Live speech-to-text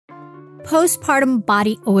Postpartum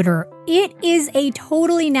body odor. It is a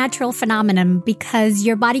totally natural phenomenon because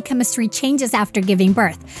your body chemistry changes after giving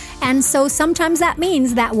birth. And so sometimes that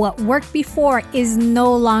means that what worked before is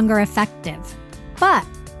no longer effective. But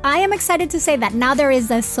I am excited to say that now there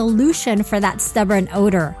is a solution for that stubborn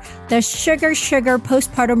odor. The Sugar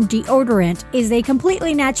postpartum deodorant is a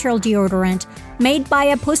completely natural deodorant made by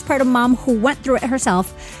a postpartum mom who went through it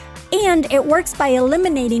herself. And it works by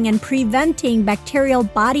eliminating and preventing bacterial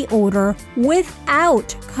body odor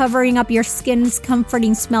without covering up your skin's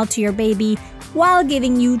comforting smell to your baby while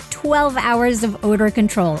giving you 12 hours of odor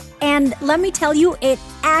control. And let me tell you, it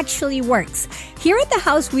actually works. Here at the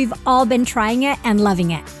house, we've all been trying it and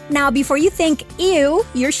loving it. Now, before you think, ew,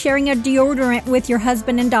 you're sharing a deodorant with your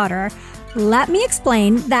husband and daughter, let me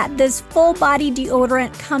explain that this full-body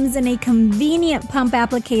deodorant comes in a convenient pump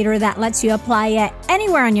applicator that lets you apply it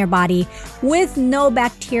anywhere on your body with no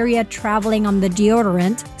bacteria traveling on the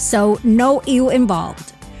deodorant, so no ew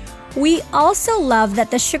involved. We also love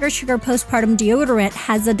that the Sugar postpartum deodorant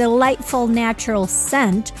has a delightful natural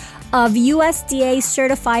scent of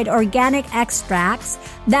USDA-certified organic extracts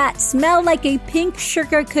that smell like a pink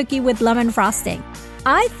sugar cookie with lemon frosting.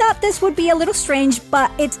 I thought this would be a little strange, but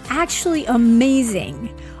it's actually amazing.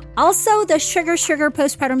 Also, the Sugar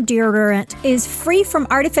postpartum deodorant is free from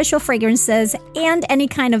artificial fragrances and any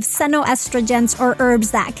kind of xenoestrogens or herbs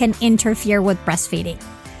that can interfere with breastfeeding.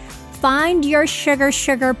 Find your Sugar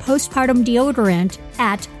postpartum deodorant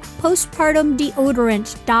at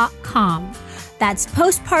postpartumdeodorant.com. That's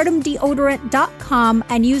postpartumdeodorant.com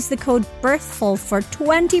and use the code BIRTHFUL for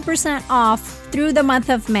 20% off through the month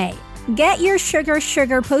of May. Get your Sugar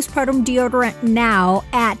postpartum deodorant now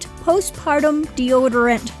at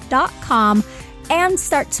postpartumdeodorant.com and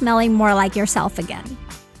start smelling more like yourself again.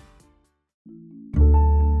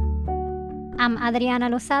 I'm Adriana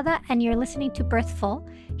Lozada, and you're listening to Birthful,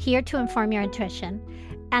 here to inform your intuition.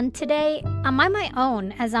 And today, I'm on my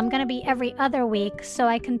own, as I'm going to be every other week, so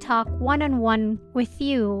I can talk one-on-one with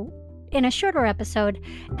you in a shorter episode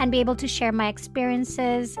and be able to share my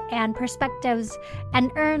experiences and perspectives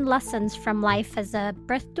and earn lessons from life as a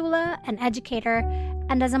birth doula, an educator,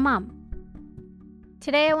 and as a mom.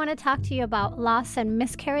 Today, I want to talk to you about loss and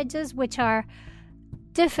miscarriages, which are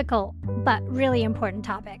difficult but really important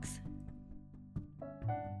topics.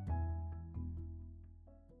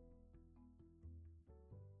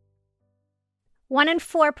 One in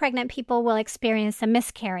 4 pregnant people will experience a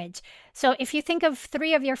miscarriage. So if you think of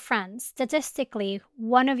 3 of your friends, statistically,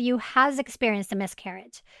 one of you has experienced a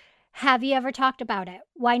miscarriage. Have you ever talked about it?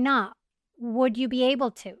 Why not? Would you be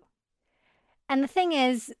able to? And the thing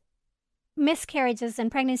is, miscarriages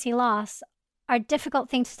and pregnancy loss are difficult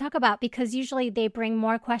things to talk about because usually they bring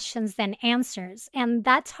more questions than answers. And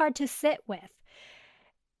that's hard to sit with.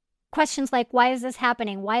 Questions like, why is this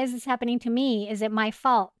happening? Why is this happening to me? Is it my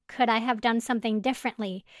fault? Could I have done something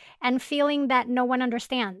differently? And feeling that no one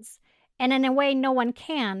understands. And in a way, no one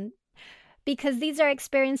can, because these are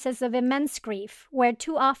experiences of immense grief, where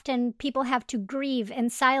too often people have to grieve in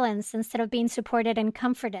silence instead of being supported and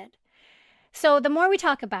comforted. So the more we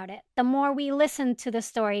talk about it, the more we listen to the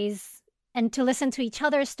stories and to listen to each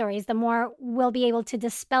other's stories, the more we'll be able to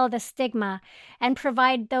dispel the stigma and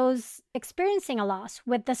provide those experiencing a loss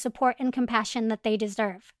with the support and compassion that they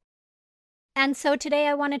deserve. And so today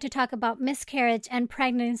I wanted to talk about miscarriage and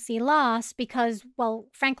pregnancy loss because, well,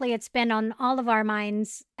 frankly, it's been on all of our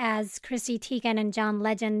minds as Chrissy Teigen and John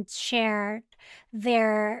Legend shared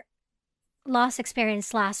their loss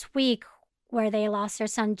experience last week, where they lost their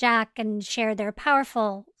son Jack and shared their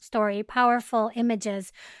powerful story, powerful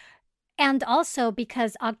images. And also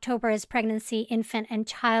because October is Pregnancy, Infant, and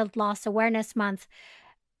Child Loss Awareness Month.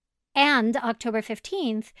 And October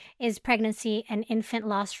 15th is Pregnancy and Infant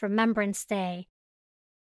Loss Remembrance Day.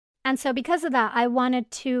 And so because of that, I wanted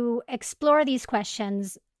to explore these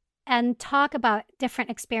questions and talk about different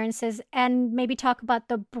experiences and maybe talk about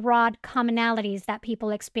the broad commonalities that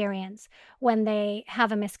people experience when they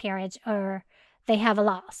have a miscarriage or they have a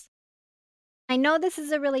loss. I know this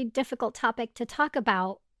is a really difficult topic to talk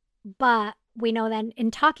about, but we know that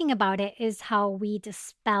in talking about it is how we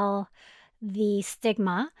dispel the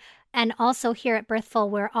stigma. And also here at Birthful,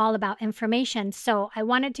 we're all about information. So I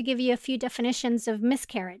wanted to give you a few definitions of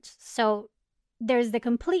miscarriage. So there's the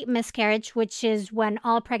complete miscarriage, which is when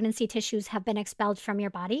all pregnancy tissues have been expelled from your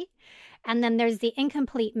body. And then there's the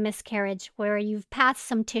incomplete miscarriage, where you've passed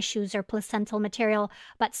some tissues or placental material,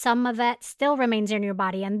 but some of it still remains in your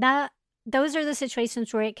body. And those are the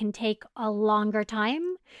situations where it can take a longer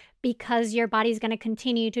time because your body's going to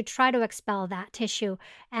continue to try to expel that tissue.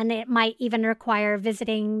 And it might even require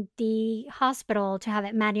visiting the hospital to have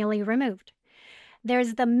it manually removed.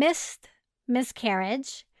 There's the missed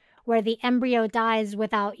miscarriage, where the embryo dies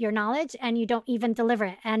without your knowledge and you don't even deliver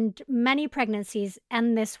it. And many pregnancies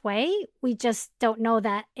end this way. We just don't know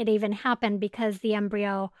that it even happened because the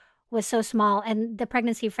embryo was so small and the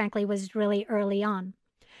pregnancy, frankly, was really early on.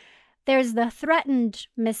 There's the threatened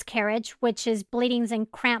miscarriage, which is bleedings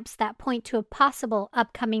and cramps that point to a possible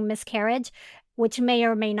upcoming miscarriage, which may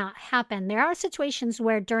or may not happen. There are situations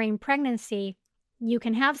where during pregnancy, you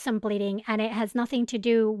can have some bleeding and it has nothing to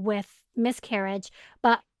do with miscarriage.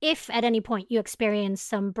 But if at any point you experience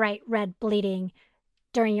some bright red bleeding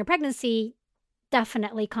during your pregnancy,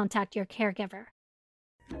 definitely contact your caregiver.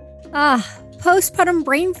 Postpartum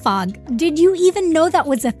brain fog. Did you even know that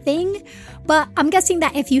was a thing? But I'm guessing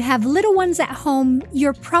that if you have little ones at home,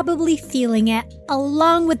 you're probably feeling it,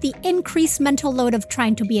 along with the increased mental load of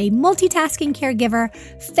trying to be a multitasking caregiver,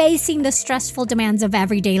 facing the stressful demands of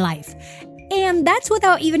everyday life. And that's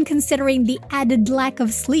without even considering the added lack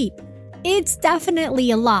of sleep. It's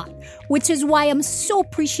definitely a lot, which is why I'm so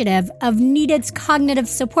appreciative of Needed's cognitive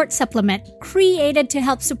support supplement, created to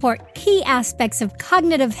help support key aspects of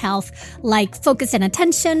cognitive health like focus and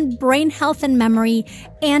attention, brain health and memory,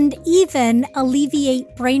 and even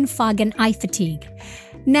alleviate brain fog and eye fatigue.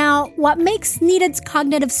 Now, what makes Needed's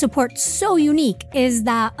cognitive support so unique is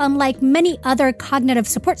that, unlike many other cognitive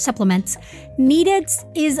support supplements, Needed's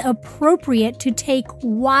is appropriate to take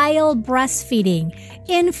while breastfeeding.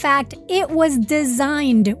 In fact, it was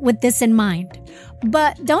designed with this in mind.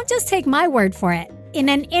 But don't just take my word for it. In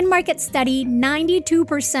an in-market study,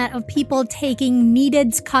 92% of people taking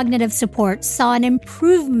Needed's cognitive support saw an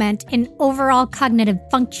improvement in overall cognitive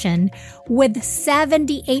function, with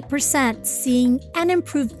 78% seeing an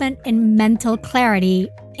improvement in mental clarity,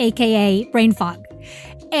 aka brain fog.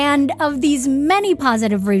 And of these many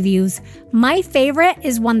positive reviews, my favorite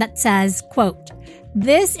is one that says, quote,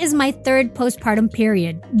 "This is my third postpartum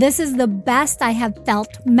period. This is the best I have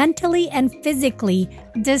felt mentally and physically,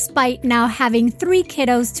 despite now having 3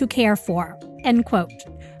 kiddos to care for." End quote.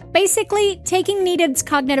 Basically, taking Needed's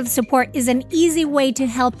cognitive support is an easy way to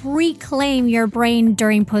help reclaim your brain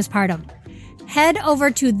during postpartum. Head over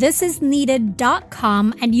to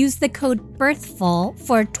thisisneeded.com and use the code BIRTHFUL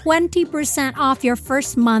for 20% off your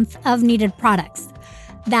first month of Needed products.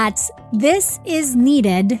 That's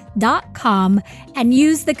thisisneeded.com and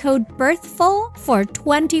use the code BIRTHFUL for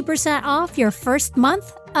 20% off your first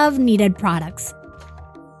month of Needed products.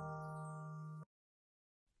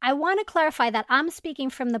 I want to clarify that I'm speaking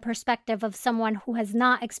from the perspective of someone who has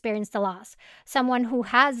not experienced a loss, someone who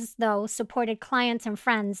has, though, supported clients and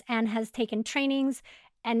friends and has taken trainings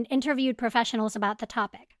and interviewed professionals about the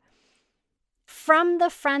topic. From the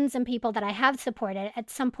friends and people that I have supported at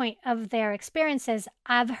some point of their experiences,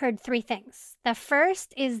 I've heard 3 things. The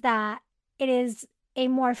first is that it is a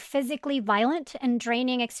more physically violent and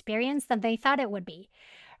draining experience than they thought it would be,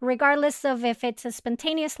 regardless of if it's a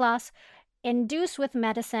spontaneous loss induced with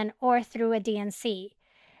medicine or through a D&C,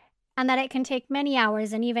 and that it can take many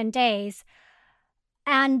hours and even days,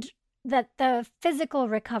 and that the physical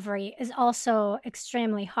recovery is also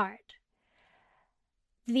extremely hard.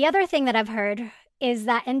 The other thing that I've heard is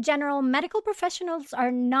that in general, medical professionals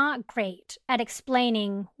are not great at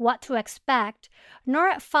explaining what to expect, nor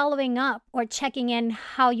at following up or checking in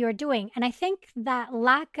how you're doing. And I think that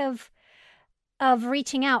lack of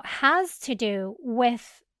reaching out has to do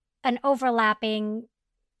with an overlapping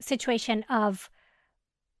situation of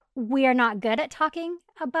we are not good at talking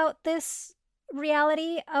about this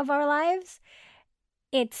reality of our lives.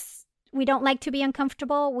 We don't like to be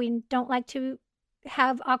uncomfortable. We don't like to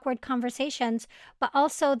have awkward conversations, but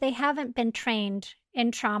also they haven't been trained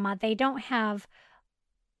in trauma. They don't have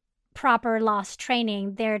proper loss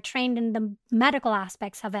training. They're trained in the medical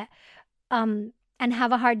aspects of it, and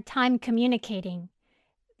have a hard time communicating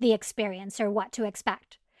the experience or what to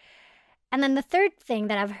expect. And then the third thing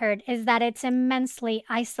that I've heard is that it's immensely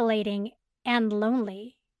isolating and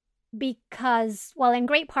lonely because, well, in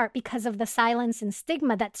great part because of the silence and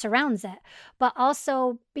stigma that surrounds it, but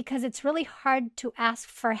also because it's really hard to ask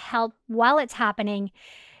for help while it's happening.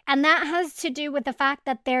 And that has to do with the fact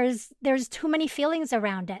that there's too many feelings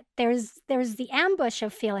around it. There's the ambush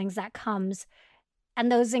of feelings that comes, and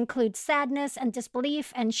those include sadness and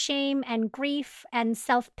disbelief and shame and grief and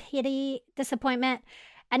self-pity, disappointment,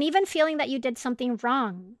 and even feeling that you did something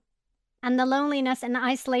wrong, and the loneliness and the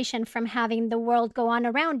isolation from having the world go on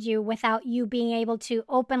around you without you being able to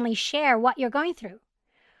openly share what you're going through.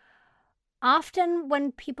 Often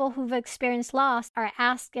when people who've experienced loss are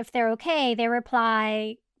asked if they're okay, they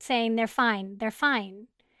reply saying they're fine,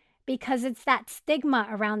 because it's that stigma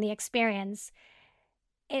around the experience.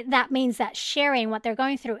 that means that sharing what they're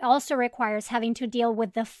going through also requires having to deal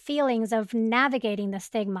with the feelings of navigating the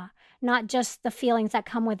stigma, not just the feelings that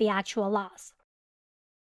come with the actual loss.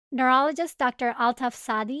 Neurologist Dr. Altaf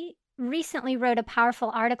Sadi recently wrote a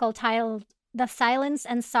powerful article titled The Silence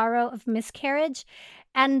and Sorrow of Miscarriage,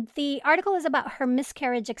 and the article is about her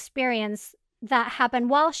miscarriage experience that happened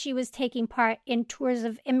while she was taking part in tours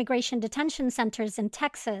of immigration detention centers in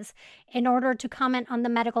Texas in order to comment on the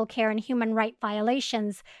medical care and human rights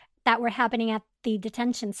violations that were happening at the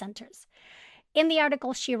detention centers. In the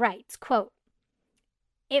article, she writes, quote,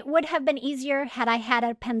 "It would have been easier had I had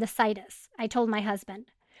appendicitis, I told my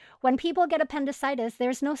husband. When people get appendicitis,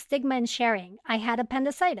 there's no stigma in sharing. I had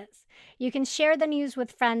appendicitis. You can share the news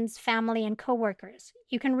with friends, family, and coworkers.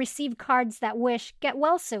 You can receive cards that wish, get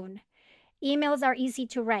well soon. Emails are easy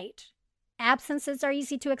to write. Absences are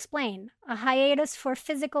easy to explain. A hiatus for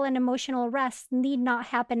physical and emotional rest need not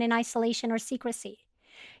happen in isolation or secrecy.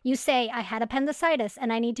 You say, I had appendicitis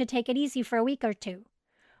and I need to take it easy for a week or two.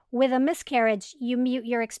 With a miscarriage, you mute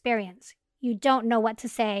your experience. You don't know what to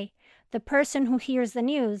say. The person who hears the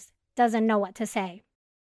news doesn't know what to say."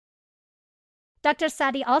 Dr.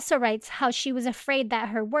 Sadi also writes how she was afraid that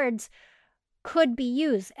her words could be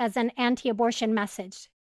used as an anti-abortion message.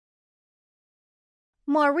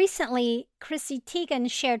 More recently, Chrissy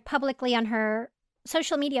Teigen shared publicly on her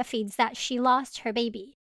social media feeds that she lost her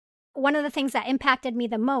baby. One of the things that impacted me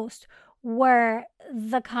the most were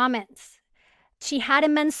the comments. She had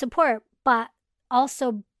immense support, but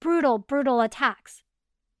also brutal attacks.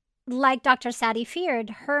 Like Dr. Sadi feared,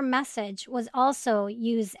 her message was also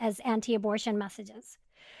used as anti-abortion messages.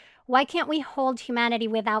 Why can't we hold humanity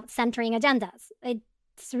without centering agendas?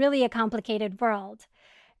 It's really a complicated world.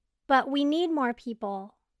 But we need more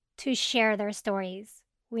people to share their stories.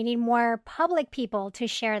 We need more public people to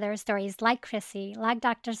share their stories, like Chrissy, like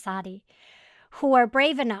Dr. Sadi, who are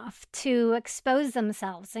brave enough to expose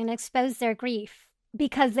themselves and expose their grief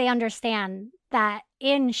because they understand that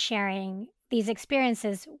in sharing these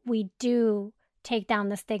experiences, we do take down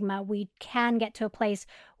the stigma. We can get to a place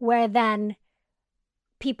where then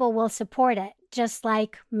people will support it, just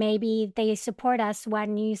like maybe they support us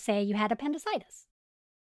when you say you had appendicitis.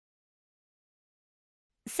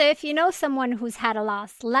 So if you know someone who's had a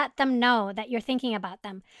loss, let them know that you're thinking about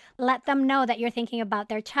them. Let them know that you're thinking about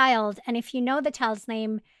their child. And if you know the child's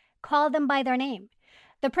name, call them by their name.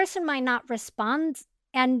 The person might not respond,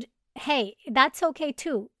 and hey, that's okay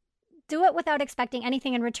too. Do it without expecting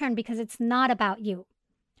anything in return because it's not about you.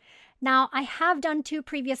 Now, I have done 2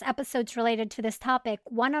 previous episodes related to this topic,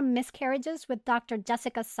 one on miscarriages with Dr.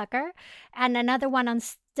 Jessica Sucker, and another one on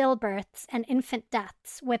stillbirths and infant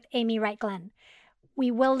deaths with Amy Wright Glenn. We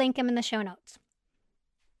will link them in the show notes.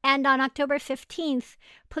 And on October 15th,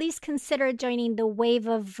 please consider joining the Wave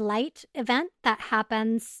of Light event that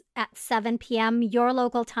happens at 7 p.m. your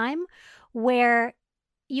local time, where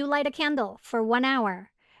you light a candle for 1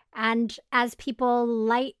 hour. And as people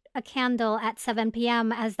light a candle at 7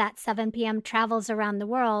 p.m., as that 7 p.m. travels around the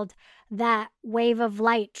world, that wave of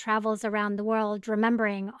light travels around the world,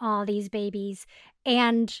 remembering all these babies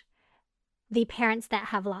and the parents that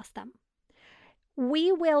have lost them.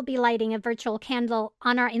 We will be lighting a virtual candle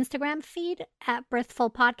on our Instagram feed at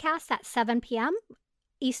Birthful Podcast at 7 p.m.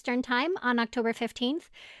 Eastern Time on October 15th.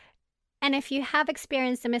 And if you have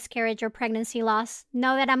experienced a miscarriage or pregnancy loss,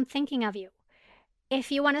 know that I'm thinking of you.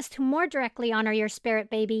 If you want us to more directly honor your spirit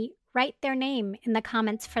baby, write their name in the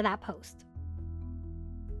comments for that post.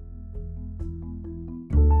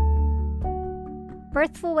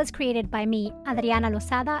 Birthful was created by me, Adriana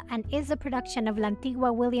Lozada, and is a production of La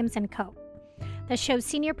Antigua Williams & Co. The show's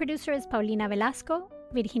senior producer is Paulina Velasco,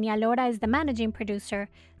 Virginia Lora is the managing producer,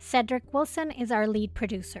 Cedric Wilson is our lead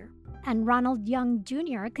producer, and Ronald Young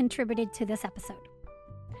Jr. contributed to this episode.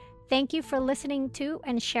 Thank you for listening to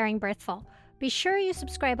and sharing Birthful. Be sure you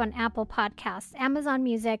subscribe on Apple Podcasts, Amazon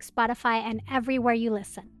Music, Spotify, and everywhere you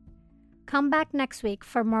listen. Come back next week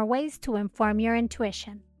for more ways to inform your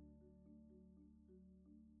intuition.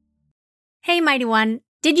 Hey, Mighty One.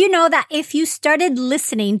 Did you know that if you started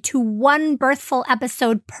listening to one Birthful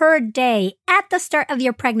episode per day at the start of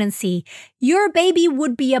your pregnancy, your baby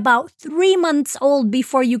would be about 3 months old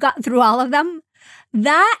before you got through all of them?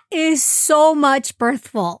 That is so much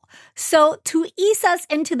Birthful. So to ease us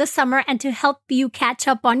into the summer and to help you catch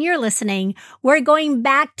up on your listening, we're going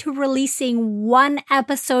back to releasing 1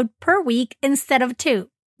 episode per week instead of 2.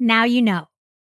 Now you know.